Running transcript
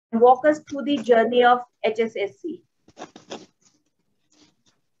walk us through the journey of HSSE.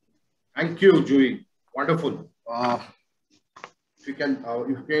 Thank you, Julie. Wonderful. If you can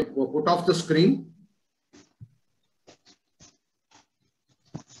put off the screen.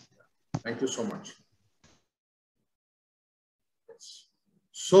 Thank you so much.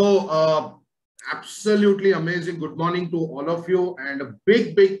 So, absolutely amazing. Good morning to all of you, and a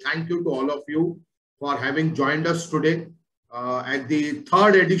big thank you to all of you for having joined us today at the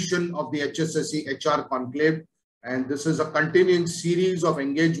third edition of the HSSE HR Conclave. And this is a continuing series of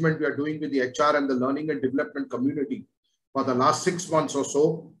engagement we are doing with the HR and the learning and development community for the last 6 months or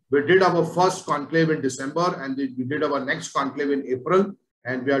so. We did our first conclave in December, and we did our next conclave in April,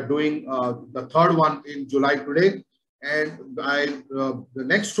 and we are doing the third one in July today. And the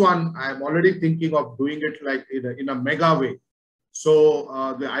next one, I'm already thinking of doing it like in a mega way.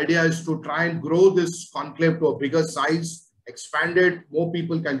 So the idea is to try and grow this conclave to a bigger size, expand it, more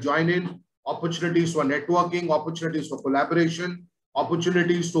people can join in, opportunities for networking, opportunities for collaboration,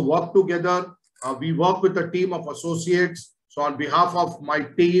 opportunities to work together. We work with a team of associates. So on behalf of my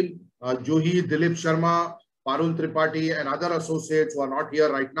team, Juhi, Dilip Sharma, Parul Tripathi, and other associates who are not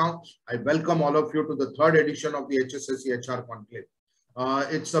here right now, I welcome all of you to the third edition of the HSSE HR Conclave.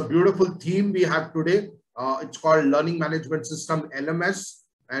 It's a beautiful theme we have today. It's called Learning Management System, LMS.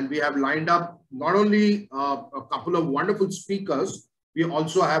 And we have lined up not only a couple of wonderful speakers, we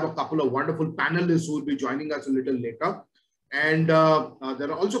also have a couple of wonderful panelists who will be joining us a little later. And there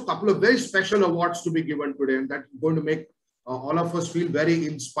are also a couple of very special awards to be given today, and that's going to make all of us feel very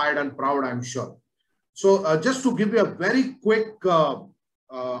inspired and proud, I'm sure. So just to give you a very quick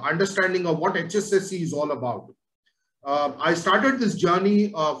understanding of what HSSE is all about. I started this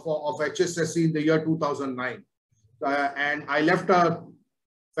journey of HSSE in the year 2009. And I left a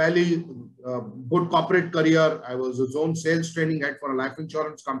fairly good corporate career. I was a zone sales training head for a life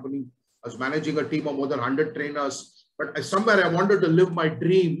insurance company. I was managing a team of more than 100 trainers. But somewhere I wanted to live my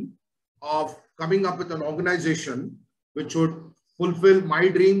dream of coming up with an organization which would fulfill my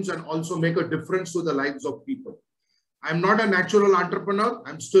dreams and also make a difference to the lives of people. I'm not a natural entrepreneur.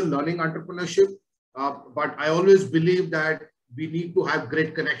 I'm still learning entrepreneurship. But I always believe that we need to have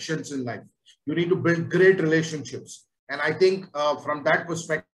great connections in life. You need to build great relationships. And I think from that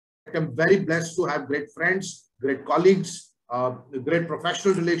perspective, I'm very blessed to have great friends, great colleagues, great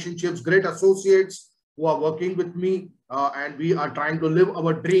professional relationships, great associates who are working with me. And we are trying to live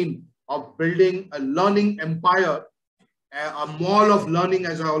our dream of building a learning empire, a mall of learning,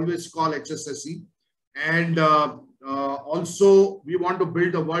 as I always call HSSE. And also, we want to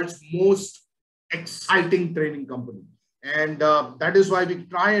build the world's most exciting training company. And that is why we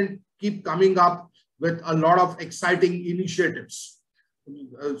try and keep coming up with a lot of exciting initiatives.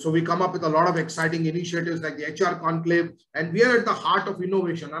 So we come up with a lot of exciting initiatives like the HR Conclave, and we are at the heart of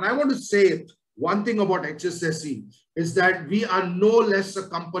innovation. And I want to say one thing about HSSE is that we are no less a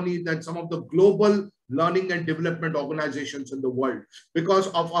company than some of the global learning and development organizations in the world because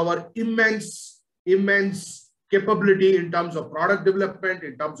of our immense capability in terms of product development,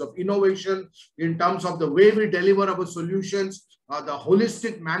 in terms of innovation, in terms of the way we deliver our solutions, the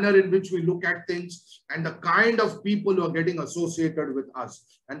holistic manner in which we look at things, and the kind of people who are getting associated with us,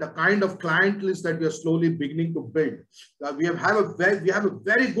 and the kind of client list that we are slowly beginning to build. We have a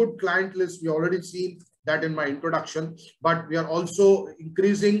very good client list. We already seen that in my introduction, but we are also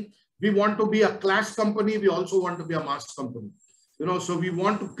increasing. We want to be a class company. We also want to be a mass company. So we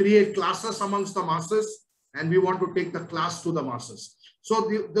want to create classes amongst the masses, and we want to take the class to the masses. So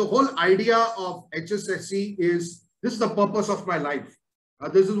the whole idea of HSSE is, this is the purpose of my life.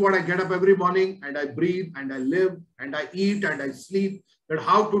 This is what I get up every morning and I breathe and I live and I eat and I sleep, that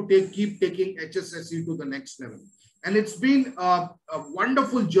how to keep taking HSSE to the next level. And it's been a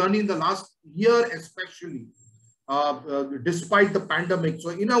wonderful journey in the last year, especially despite the pandemic. So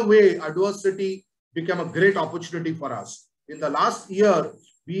in a way, adversity became a great opportunity for us. In the last year,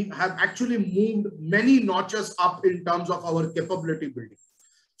 we have actually moved many notches up in terms of our capability building.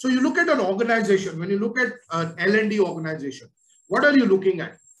 So you look at an organization, when you look at an L&D organization, what are you looking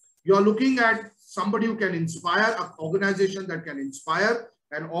at? You are looking at somebody who can inspire, an organization that can inspire,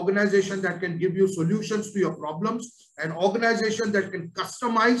 an organization that can give you solutions to your problems, an organization that can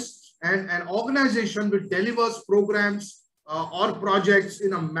customize, and an organization which delivers programs or projects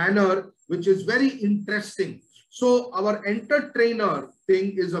in a manner which is very interesting. So our Enter-Trainer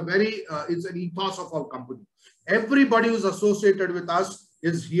thing is it's an ethos of our company. Everybody who's associated with us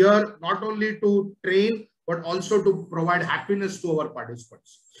is here not only to train, but also to provide happiness to our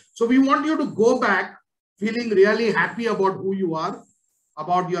participants. So we want you to go back feeling really happy about who you are,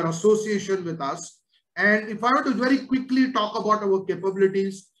 about your association with us. And if I were to very quickly talk about our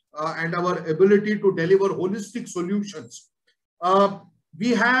capabilities, and our ability to deliver holistic solutions.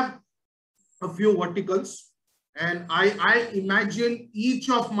 We have a few verticals, and I imagine each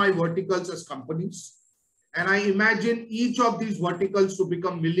of my verticals as companies, and I imagine each of these verticals to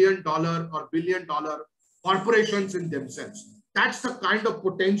become $1 million or $1 billion corporations in themselves. That's the kind of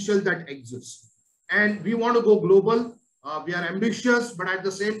potential that exists. And we want to go global. We are ambitious, but at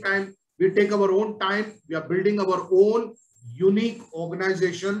the same time, we take our own time. We are building our own unique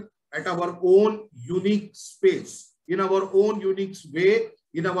organization at our own unique space, in our own unique way,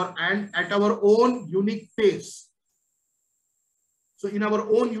 at our own unique pace. So in our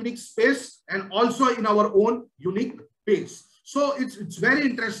own unique space and also in our own unique pace. So it's very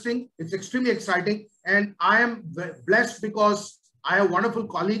interesting. It's extremely exciting. And I am blessed because I have wonderful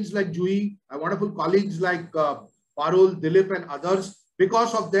colleagues like Jui, I have wonderful colleagues like Parul, Dilip and others.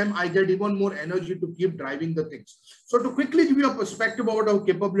 Because of them, I get even more energy to keep driving the things. So to quickly give you a perspective about our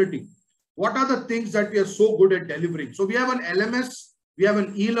capability, what are the things that we are so good at delivering? So we have an LMS, we have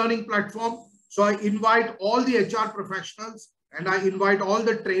an e-learning platform. So I invite all the HR professionals and I invite all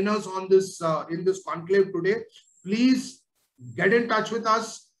the trainers on this in this conclave today. Please get in touch with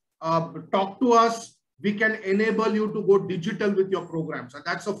us, talk to us. We can enable you to go digital with your programs. And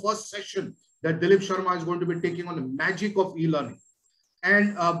that's the first session that Dilip Sharma is going to be taking on the magic of e-learning.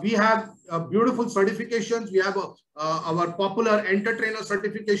 And we have beautiful certifications. We have our popular Enter-Trainer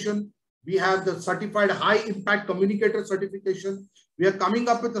certification. We have the certified high impact communicator certification. We are coming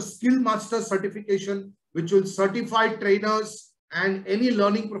up with a skill master certification, which will certify trainers and any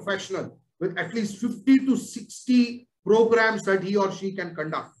learning professional with at least 50 to 60 programs that he or she can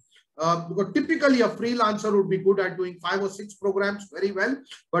conduct. Because typically a freelancer would be good at doing 5 or 6 programs very well,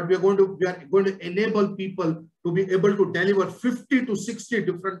 but we are going to enable people to be able to deliver 50 to 60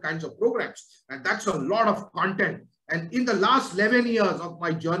 different kinds of programs. And that's a lot of content. And in the last 11 years of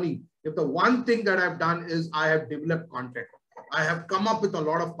my journey, if the one thing that I've done is I have developed content. I have come up with a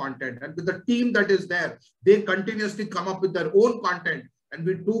lot of content, and with the team that is there, they continuously come up with their own content, and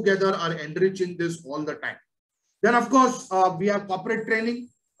we together are enriching this all the time. Then of course, we have corporate training.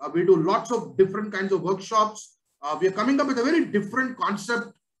 We do lots of different kinds of workshops. We are coming up with a very different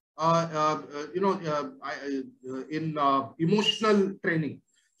concept, in emotional training.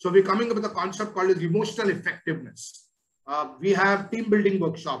 So we're coming up with a concept called as emotional effectiveness. We have team building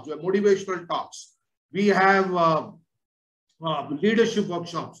workshops. We have motivational talks. We have leadership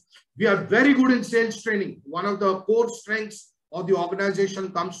workshops. We are very good in sales training. One of the core strengths of the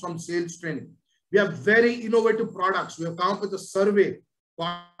organization comes from sales training. We have very innovative products. We have come up with a survey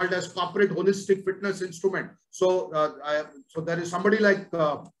called as Corporate Holistic Fitness Instrument. So, so there is somebody like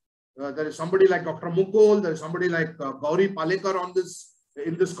Dr. Mukul, there is somebody like Gauri Palekar on this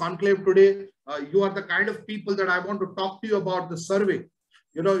in this conclave today. You are the kind of people that I want to talk to you about the survey.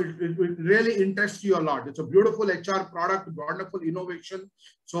 You know, it really interests you a lot. It's a beautiful HR product, wonderful innovation,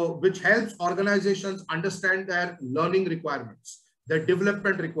 so which helps organizations understand their learning requirements, their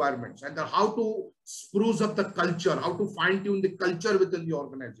development requirements, and how to spruce up the culture, how to fine-tune the culture within the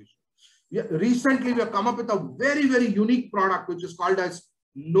organization. Recently, we have come up with a very, very unique product, which is called as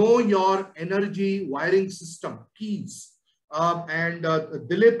Know Your Energy Wiring System, KEYS.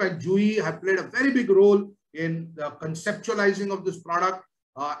 Dilip and Jui have played a very big role in the conceptualizing of this product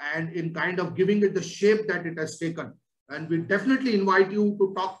and in kind of giving it the shape that it has taken. And we definitely invite you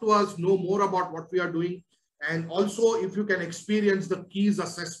to talk to us, know more about what we are doing. And also, if you can experience the KEYS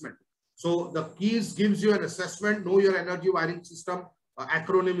assessment. So the KEYS gives you an assessment, Know Your Energy Wiring System,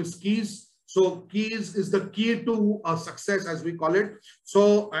 acronym is KEYS. So KEYS is the key to success, as we call it.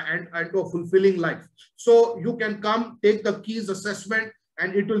 So, and to a fulfilling life. So you can come, take the KEYS assessment,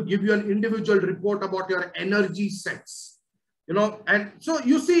 and it will give you an individual report about your energy sets. You know, and so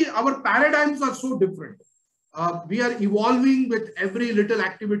you see, our paradigms are so different. We are evolving with every little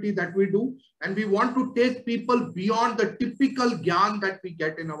activity that we do, and we want to take people beyond the typical gyan that we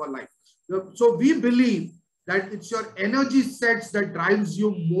get in our life. So we believe that it's your energy sets that drives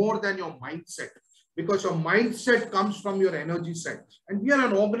you more than your mindset, because your mindset comes from your energy set. And we are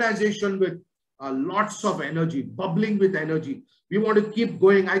an organization with lots of energy, bubbling with energy. We want to keep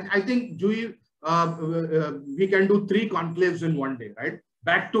going. I think, Jui, we can do 3 conclaves in one day, right?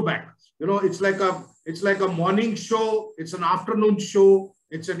 Back to back. You know, it's like a morning show, it's an afternoon show,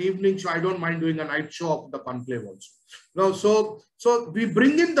 it's an evening show. I don't mind doing a night show of the conclave also. Now, so we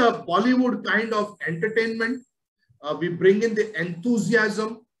bring in the Bollywood kind of entertainment, we bring in the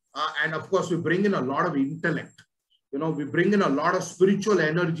enthusiasm, and of course we bring in a lot of intellect. You know, we bring in a lot of spiritual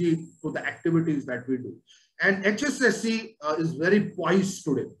energy to the activities that we do. And HSSE is very poised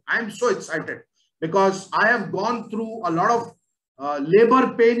today. I am so excited because I have gone through a lot of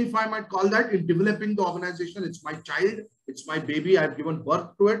labor pain, if I might call that, in developing the organization. It's my child, it's my baby. I've given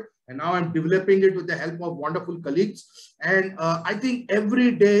birth to it, and now I'm developing it with the help of wonderful colleagues. And I think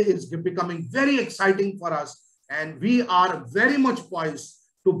every day is becoming very exciting for us, and we are very much poised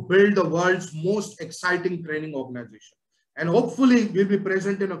to build the world's most exciting training organization. And hopefully we'll be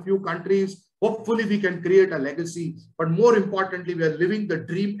present in a few countries. Hopefully we can create a legacy, but more importantly, we are living the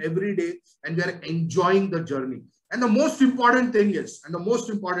dream every day, and we are enjoying the journey. And the most important thing is,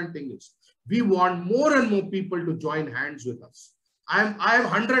 we want more and more people to join hands with us. I have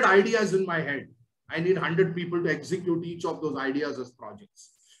 100 ideas in my head. I need 100 people to execute each of those ideas as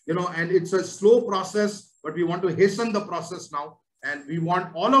projects. You know, and it's a slow process, but we want to hasten the process now. And we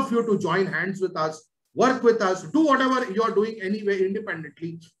want all of you to join hands with us, work with us, do whatever you're doing anyway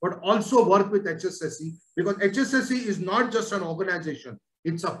independently, but also work with HSSE, because HSSE is not just an organization.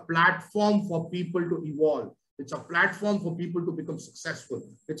 It's a platform for people to evolve. It's a platform for people to become successful.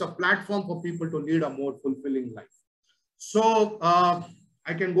 It's a platform for people to lead a more fulfilling life. So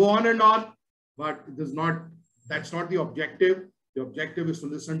I can go on and on, but that's not the objective. The objective is to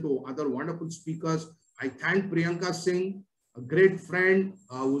listen to other wonderful speakers. I thank Priyanka Singh, a great friend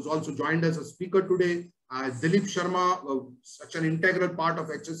who's also joined as a speaker today. Dilip Sharma, such an integral part of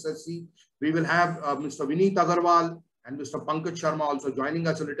HSSE. We will have Mr. Vineet Agarwal and Mr. Pankaj Sharma also joining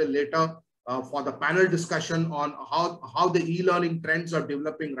us a little later for the panel discussion on how the e-learning trends are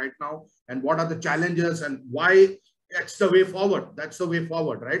developing right now and what are the challenges and why that's the way forward. That's the way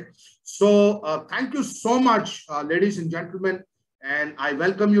forward, right? So thank you so much, ladies and gentlemen. And I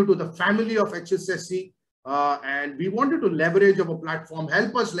welcome you to the family of HSSE. And we wanted to leverage our platform.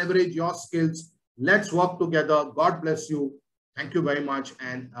 Help us leverage your skills. Let's work together. God bless you. Thank you very much.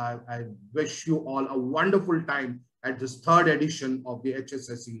 And I wish you all a wonderful time at this third edition of the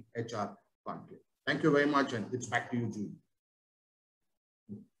HSSE HR ConQ-LAve. Thank you very much. And it's back to you, Julie.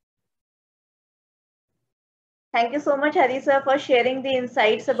 Thank you so much, Hari sir, for sharing the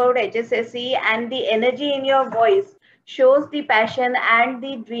insights about HSSE, and the energy in your voice shows the passion and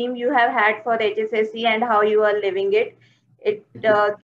the dream you have had for HSSE and how you are living it. It